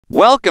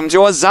Welcome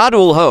to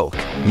Azadul Hoque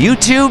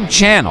YouTube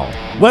channel.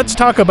 Let's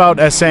talk about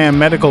Assam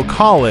Medical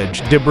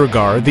College,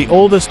 Dibrugarh, the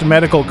oldest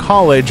medical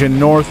college in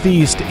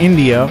northeast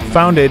India,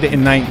 founded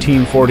in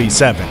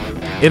 1947.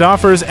 It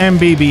offers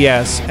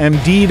MBBS,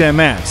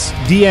 MD/MS,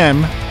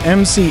 DM,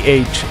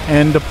 MCH,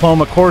 and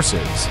diploma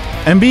courses.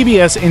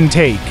 MBBS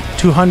intake,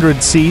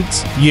 200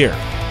 seats, year.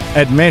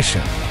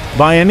 Admission.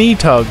 By NEET,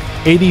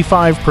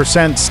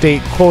 85%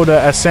 state quota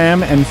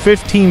Assam and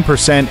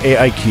 15%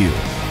 AIQ.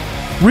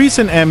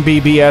 Recent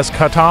MBBS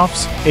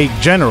cutoffs, 8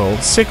 general,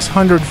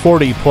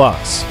 640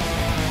 plus.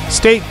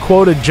 State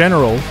quota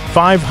general,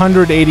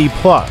 580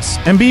 plus.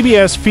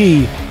 MBBS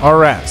fee,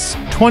 Rs,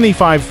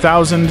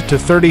 25,000 to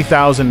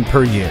 30,000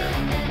 per year.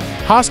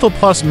 Hostel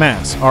plus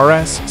mess,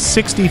 Rs,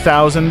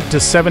 60,000 to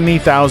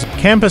 70,000.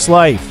 Campus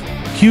life,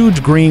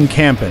 huge green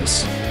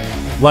campus.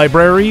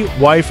 Library,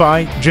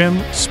 Wi-Fi,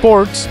 gym,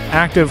 sports,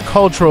 active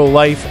cultural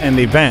life and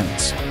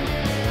events.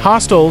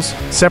 Hostels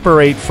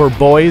separate for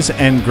boys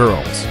and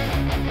girls.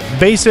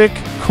 Basic,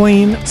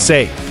 clean,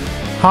 safe.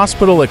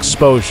 Hospital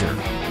exposure.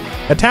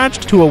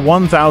 Attached to a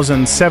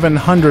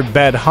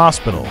 1,700-bed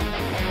hospital.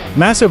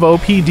 Massive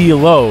OPD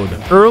load,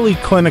 early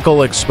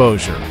clinical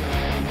exposure.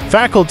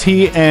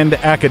 Faculty and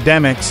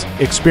academics,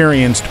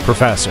 experienced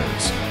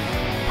professors.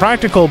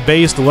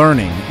 Practical-based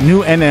learning,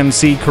 new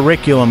NMC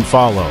curriculum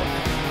followed.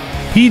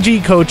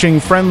 PG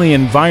coaching-friendly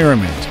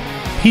environment.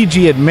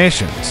 PG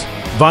admissions.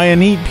 Via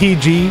NEET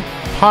PG,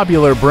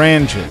 popular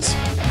branches.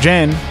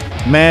 Gen,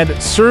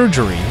 Med,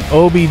 Surgery,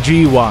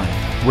 OBGY,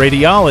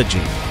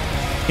 Radiology.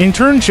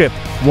 Internship,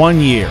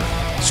 1 year.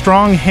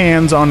 Strong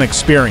hands-on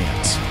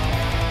experience.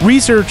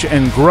 Research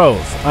and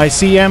growth,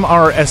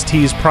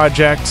 ICMRST's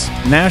projects,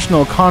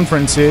 national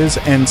conferences,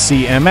 and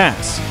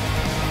CMS.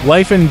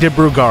 Life in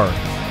Dibrugarh,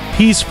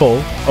 peaceful,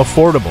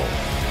 affordable.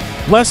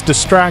 Less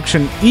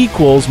distraction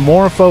equals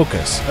more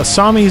focus,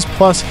 Assamese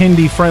plus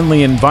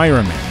Hindi-friendly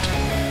environment.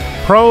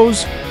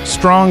 Pros,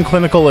 strong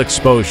clinical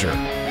exposure.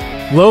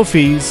 Low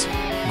fees,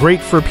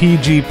 great for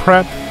PG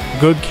prep,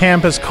 good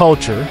campus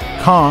culture.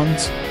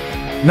 Cons,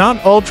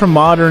 not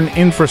ultra-modern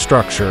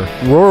infrastructure,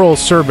 rural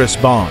service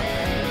bond.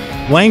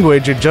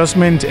 Language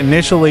adjustment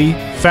initially,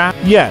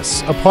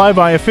 yes, apply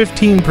via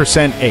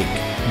 15%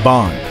 AIC,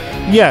 bond.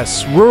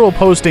 Yes, rural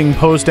posting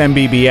post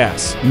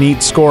MBBS,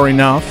 NEET score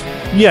enough?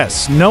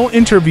 Yes, no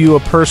interview, a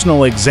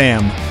personal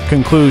exam,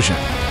 conclusion.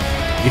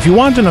 If you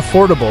want an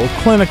affordable,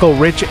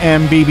 clinical-rich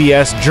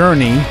MBBS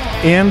journey,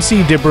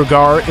 AMC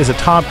Dibrugarh is a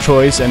top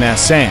choice in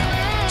Assam.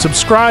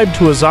 Subscribe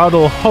to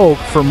Azadul Hoque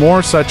for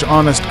more such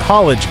honest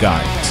college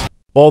guides.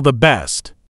 All the best.